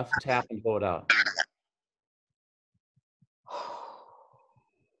deep breath, tap and blow it out.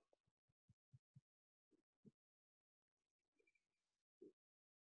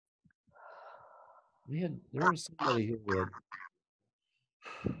 There was somebody here that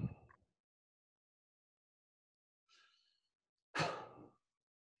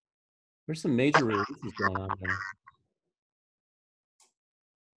there's some major releases going on there.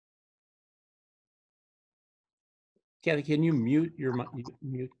 Kathy, can you mute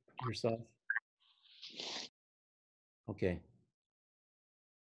yourself? Okay.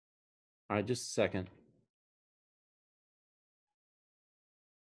 All right, just a second.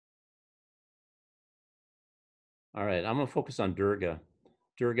 All right, I'm gonna focus on Durga.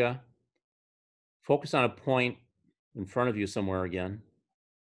 Durga, focus on a point in front of you somewhere again.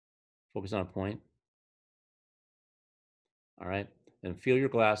 Focus on a point. All right. And feel your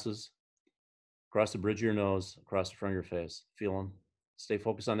glasses across the bridge of your nose, across the front of your face. Feel them. Stay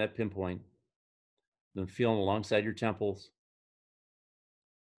focused on that pinpoint. Then feel them alongside your temples.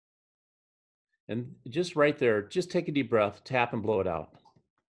 And just right there, just take a deep breath, tap and blow it out.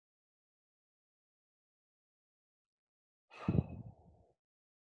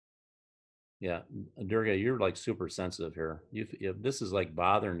 Yeah, Durga, you're like super sensitive here. This is like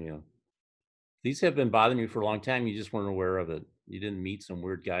bothering you. These have been bothering you for a long time. You just weren't aware of it. You didn't meet some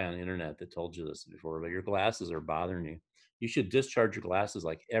weird guy on the internet that told you this before, but your glasses are bothering you. You should discharge your glasses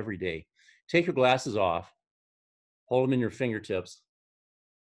like every day. Take your glasses off, hold them in your fingertips.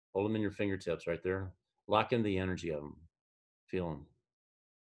 Hold them in your fingertips right there. Lock in the energy of them. Feel them.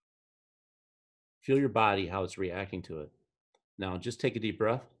 Feel your body, how it's reacting to it. Now, just take a deep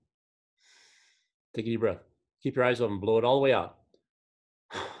breath. Take a deep breath. Keep your eyes open. Blow it all the way out.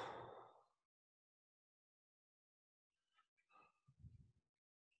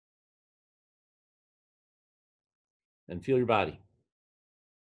 And feel your body.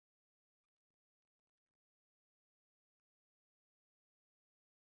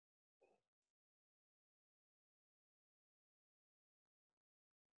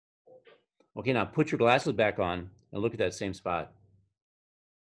 Okay, now put your glasses back on and look at that same spot.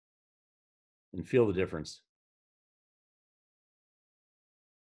 And feel the difference.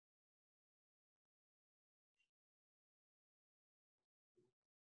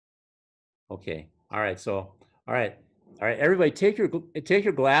 Okay. All right. So, all right. Everybody, take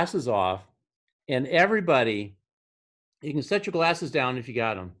your glasses off, and everybody, you can set your glasses down if you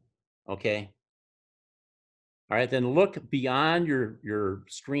got them. Okay. All right. Then look beyond your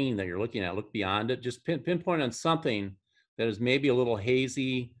screen that you're looking at. Look beyond it. Just pinpoint on something that is maybe a little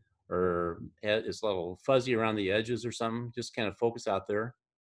hazy or it's a little fuzzy around the edges or something. Just kind of focus out there.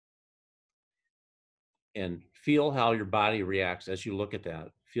 And feel how your body reacts as you look at that.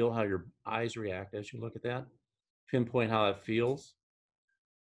 Feel how your eyes react as you look at that. Pinpoint how that feels.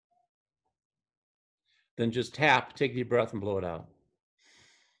 Then just tap, take a deep breath and blow it out.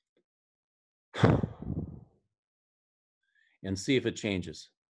 And see if it changes.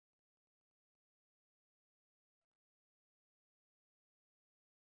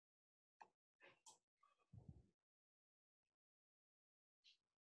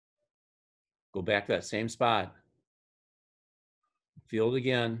 Go back to that same spot. Feel it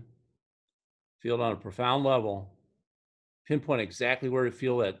again. Feel it on a profound level. Pinpoint exactly where to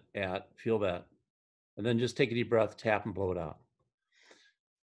feel that at. Feel that. And then just take a deep breath, tap and blow it out.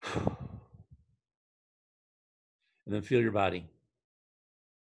 And then feel your body.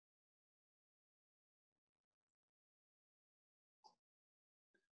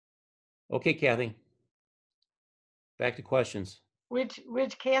 Okay, Kathy. Back to questions. Which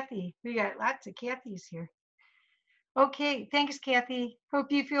Kathy? We got lots of Kathys here. Okay, thanks, Kathy.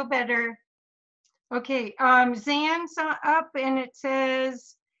 Hope you feel better. Okay, Zan's up and it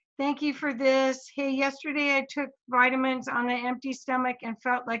says, thank you for this. Hey, yesterday I took vitamins on an empty stomach and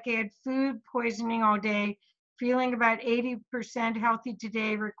felt like I had food poisoning all day, feeling about 80% healthy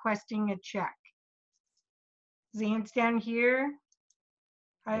today, requesting a check. Zan's down here.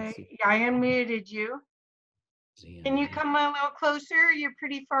 I unmuted you. Can you come a little closer? You're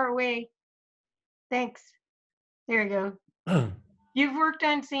pretty far away. Thanks. There you go. You've worked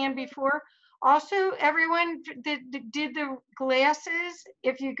on Zan before. Also, everyone that did the glasses,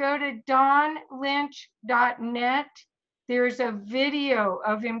 if you go to donlynch.net, there's a video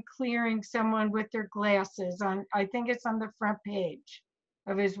of him clearing someone with their glasses on, I think it's on the front page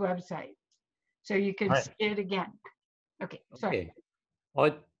of his website. So you can see it again. Okay, sorry. Okay.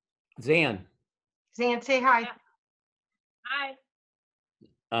 Well, Zan. Zan, say hi. Hi.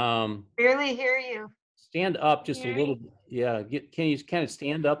 Barely hear you. Stand up just a little. Yeah. Can you kind of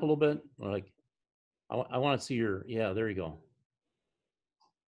stand up a little bit? Like, I want to see your. Yeah. There you go.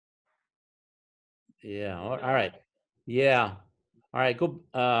 Yeah. All right. Yeah. All right. Go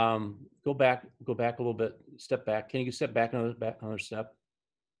back. Go back a little bit. Step back. Can you step back another step?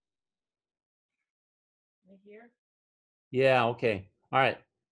 Right here. Yeah. Okay. All right.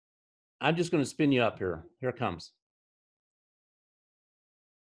 I'm just going to spin you up here. Here it comes.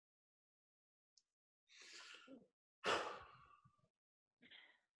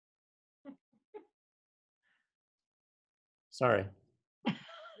 Sorry.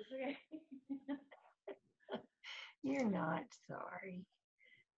 You're not sorry.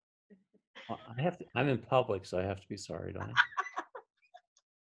 I have to. I'm in public, so I have to be sorry, don't I?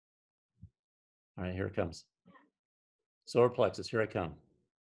 All right, here it comes. Solar plexus, here I come.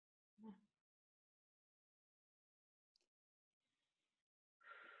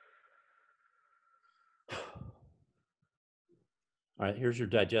 All right, here's your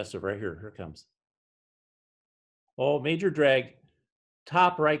digestive right here. Here it comes. Oh, major drag,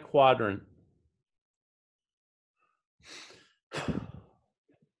 top right quadrant.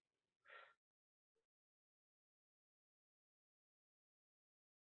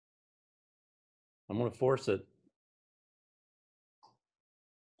 I'm going to force it.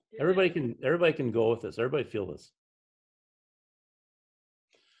 Everybody can go with this. Everybody feel this.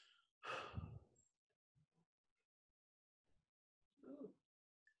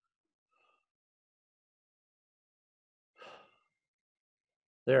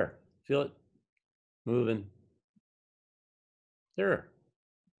 There, feel it moving. There, a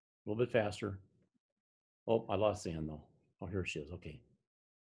little bit faster. Oh, I lost Ann though. Oh, here she is. Okay.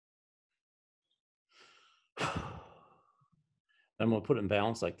 I'm going to put it in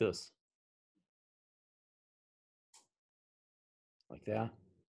balance like this. Like that.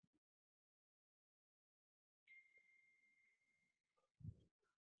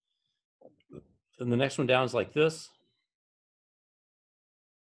 And the next one down is like this.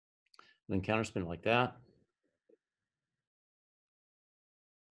 And then counterspin like that.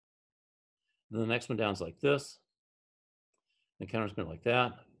 And then the next one down is like this. And counterspin like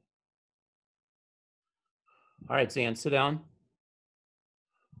that. All right, Zan, sit down.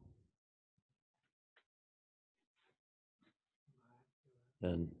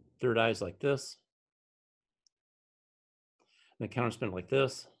 Then third eye is like this. And then counterspin like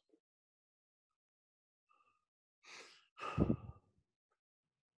this.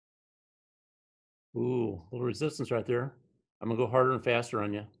 Ooh, a little resistance right there. I'm gonna go harder and faster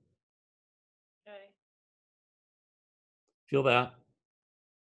on you. Okay. Feel that.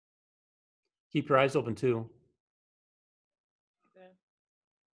 Keep your eyes open too. Okay.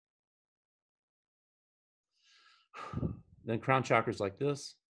 Then crown chakras like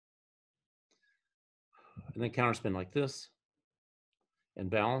this. And then counterspin like this. And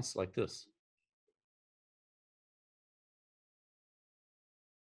balance like this.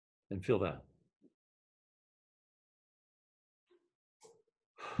 And feel that.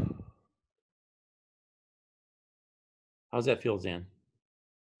 How's that feel, Zan?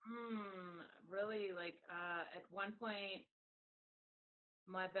 Really, like at one point,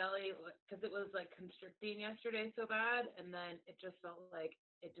 my belly, because it was like constricting yesterday so bad, and then it just felt like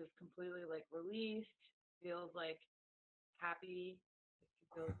it just completely like released. Feels like happy.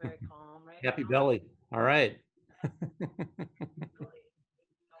 It feels very calm right Happy now. belly. All right. Really, thank you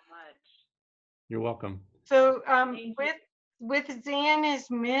so much. You're welcome. So with Zan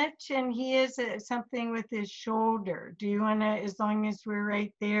is Mitch, and he has something with his shoulder. Do you want to, as long as we're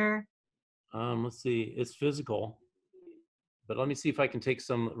right there? Let's see. It's physical, but let me see if I can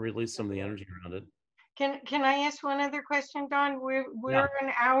release some of the energy around it. Can I ask one other question, Don? We're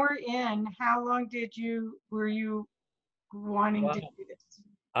an hour in. How long were you wanting to do this?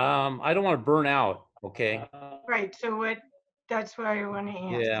 I don't want to burn out. Okay. Right. So that's what I want to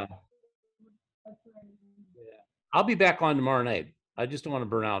ask. Yeah. I'll be back on tomorrow night. I just don't want to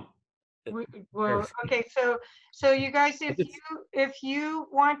burn out. Well, okay. So you guys, if you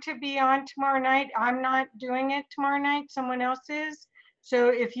want to be on tomorrow night, I'm not doing it tomorrow night. Someone else is. So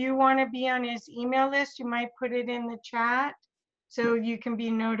if you want to be on his email list, you might put it in the chat so you can be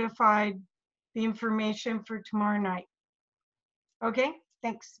notified the information for tomorrow night. Okay,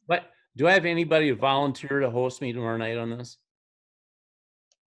 thanks. But do I have anybody volunteer to host me tomorrow night on this?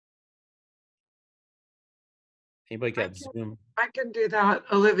 Anybody got Zoom? I can do that,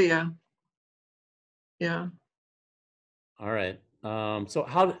 Olivia. Yeah. All right.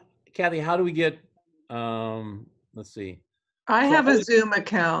 So Kathy, how do we get, let's see. I have a Zoom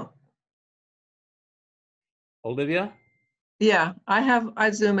account. Olivia? Yeah, I have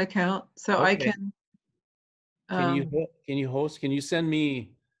a Zoom account, so I Okay. can. Can you host? Can you send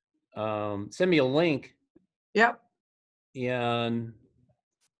me a link? Yep. And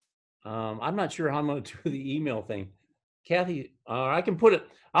I'm not sure how I'm going to do the email thing. Kathy, I can put it.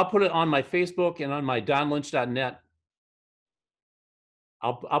 I'll put it on my Facebook and on my donlynch.net.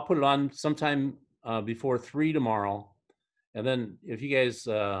 I'll put it on sometime before 3 tomorrow, and then if you guys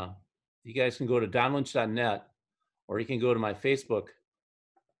can go to donlynch.net, or you can go to my Facebook,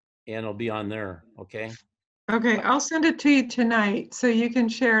 and it'll be on there. Okay. Okay, I'll send it to you tonight so you can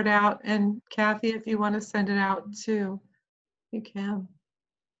share it out. And Kathy, if you want to send it out too, you can.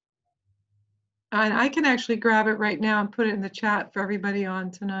 And I can actually grab it right now and put it in the chat for everybody on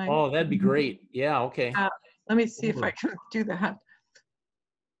tonight. Oh, that'd be great. Yeah. Okay. Let me see if I can do that.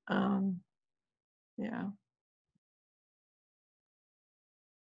 Yeah.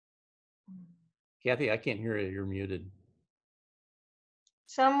 Kathy, I can't hear you. You're muted.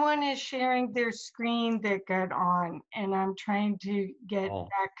 Someone is sharing their screen that got on, and I'm trying to get Oh.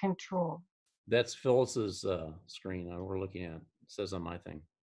 back control. That's Phyllis's screen we're looking at. It says on my thing.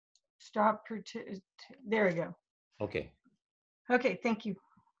 Stop. There we go. Okay. Okay, thank you.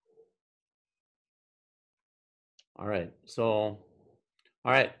 All right. So,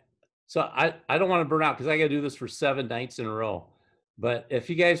 all right. So I don't want to burn out because I got to do this for 7 nights in a row. But if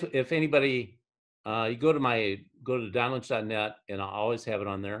anybody, you go to donlynch.net, and I'll always have it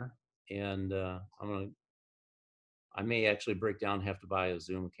on there. And I may actually break down and have to buy a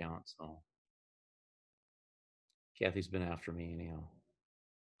Zoom account. So Kathy's been after me anyhow.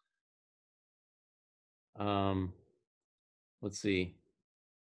 Let's see.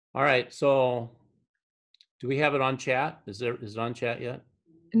 All right. So do we have it on chat? Is it on chat yet?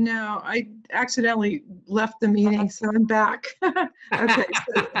 No, I accidentally left the meeting, so I'm back. Okay,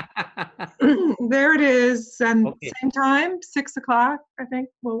 so there it is. Okay. Same time, 6 o'clock, I think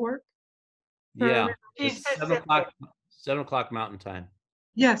will work. Yeah. She's It's 7 o'clock Mountain Time.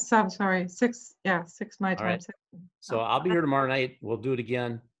 Yes, I'm sorry. 6, yeah, 6 my All time. right. 6. So I'll be here tomorrow night. We'll do it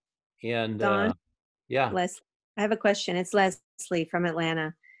again. And Dawn? yeah. I have a question. It's Leslie from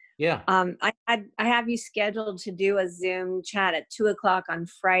Atlanta. Yeah. I have you scheduled to do a Zoom chat at 2 o'clock on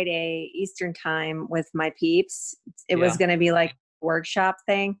Friday Eastern time with my peeps. It was going to be like a workshop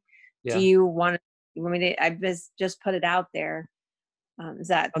thing. Yeah. Do you want me to? I just put it out there. Is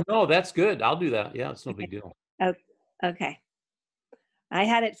that? No, that's good. I'll do that. Yeah, it's no big deal. Oh, okay. I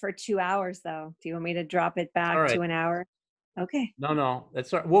had it for 2 hours though. Do you want me to drop it back to an hour? Okay. No,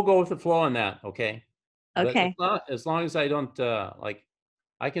 that's all right. We'll go with the flow on that. Okay. Okay. But as long as I don't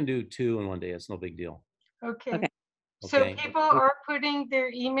I can do 2 in one day. It's no big deal. Okay. So people are putting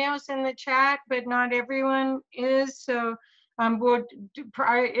their emails in the chat, but not everyone is. So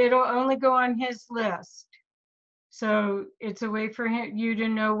it'll only go on his list. So it's a way for you to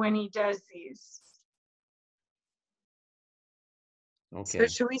know when he does these. Okay. So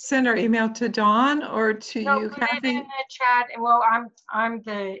should we send our email to Dawn or to you, Put it Kathy? in the chat. Well, I'm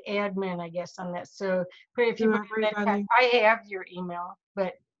the admin, I guess, on this. So if you put it in the chat, I have your email,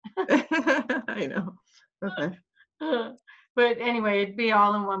 but I know. Okay. But anyway, it'd be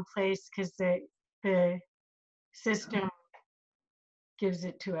all in one place because the system gives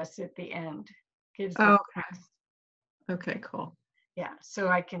it to us at the end. Okay. Okay, cool. Yeah, so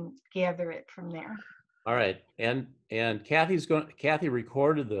I can gather it from there. All right. And Kathy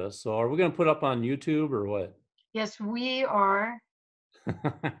recorded this. So are we going to put up on YouTube or what? Yes, we are.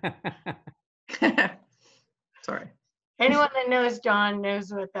 Sorry. Anyone that knows Dawn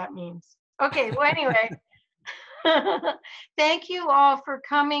knows what that means. Okay, well, anyway. Thank you all for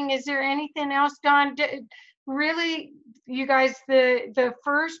coming. Is there anything else, Dawn? Really, you guys, the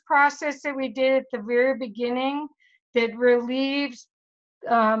first process that we did at the very beginning that relieves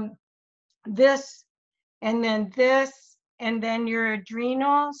this and then your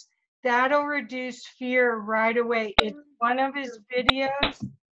adrenals, that'll reduce fear right away. It's one of his videos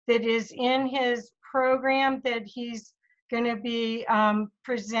that is in his program that he's going to be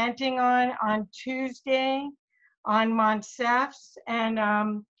presenting on Tuesday on Monsef's,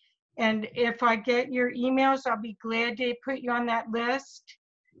 and if I get your emails, I'll be glad to put you on that list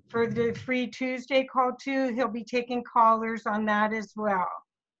for the free Tuesday call too. He'll be taking callers on that as well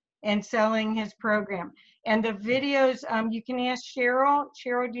and selling his program. And the videos, you can ask Cheryl.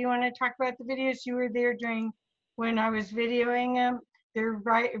 Cheryl, do you want to talk about the videos? You were there when I was videoing them. They're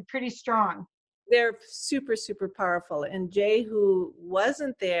pretty strong. They're super, super powerful. And Jay, who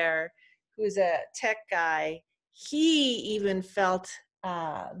wasn't there, who's a tech guy, he even felt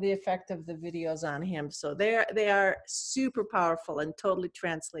the effect of the videos on him. So they are super powerful and totally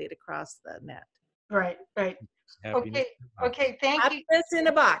translate across the net. Right. Okay, thank you. This in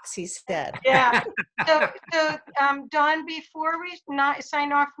a box, he said. Yeah. So Dawn, before we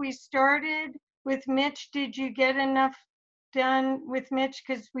sign off, we started with Mitch. Did you get enough done with Mitch?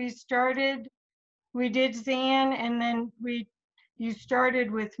 Because we did Zan, and then you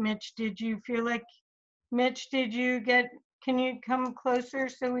started with Mitch. Did you feel like, Mitch, can you come closer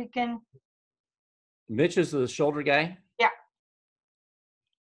so we can? Mitch is the shoulder guy? Yeah.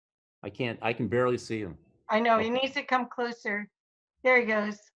 I can barely see him. I know, he needs to come closer. There he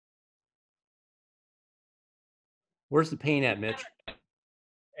goes. Where's the pain at, Mitch?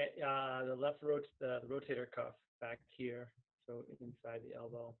 The left the rotator cuff back here, so inside the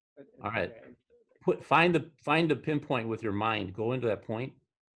elbow. All right. Find the pinpoint with your mind. Go into that point.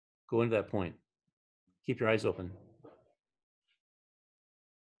 Go into that point. Keep your eyes open.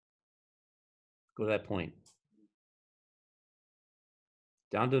 Go to that point.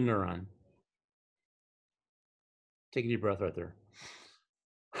 Down to the neuron. Take a deep breath right there.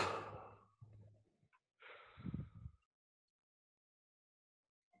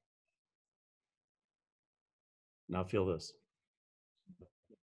 Now feel this.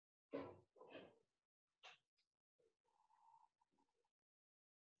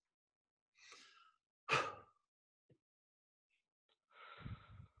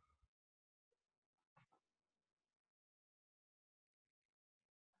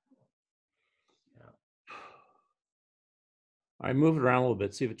 All right, move it around a little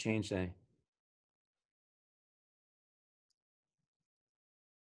bit, see if it changed any.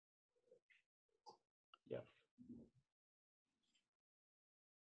 Yeah.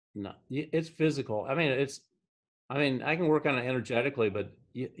 No, it's physical. I mean, I can work on it energetically, but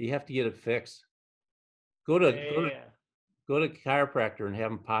you have to get it fixed. Go to chiropractor and have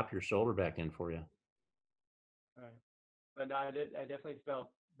them pop your shoulder back in for you. All right. But no, I definitely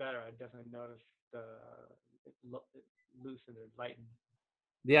felt better. I definitely noticed it loosened and lightened.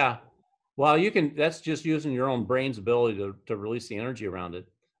 Yeah. Well, that's just using your own brain's ability to release the energy around it.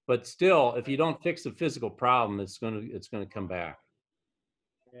 But still, if you don't fix the physical problem, it's gonna come back.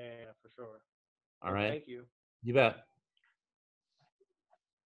 Yeah, for sure. All Well, right. Thank you. You bet.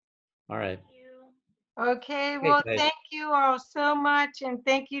 All right. Okay, Hey, well, guys. thank you all so much, and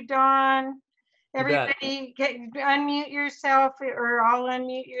thank you, Dawn. You bet. Everybody, unmute yourself, or I'll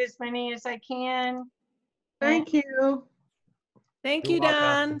unmute you as many as I can. Thank you. Thank You're you, welcome.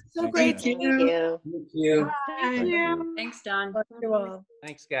 Don. So Thank great to you. meet you. Thank you. Thank you. Thanks, Don. Love you all.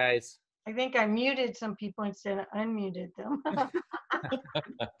 Thanks, guys. I think I muted some people instead of unmuted them.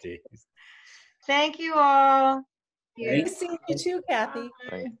 Jeez. Thank you all. Nice seeing you too, Kathy.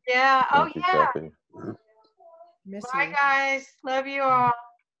 Yeah. Oh, Thank you, yeah. Kathy. Miss Bye, you. guys. Love you all.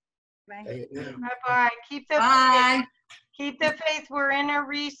 Bye. Bye-bye. Keep the Bye. faith. Keep the faith. We're in a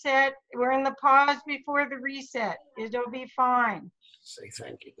reset. We're in the pause before the reset. It'll be fine. Say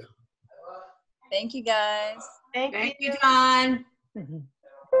thank you, Don. Thank you, guys. Thank Thank you. you, Don.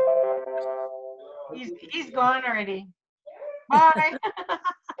 He's gone already. Bye.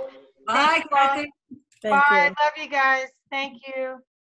 Bye, Kathy. Thank Bye. you. Love you guys. Thank you.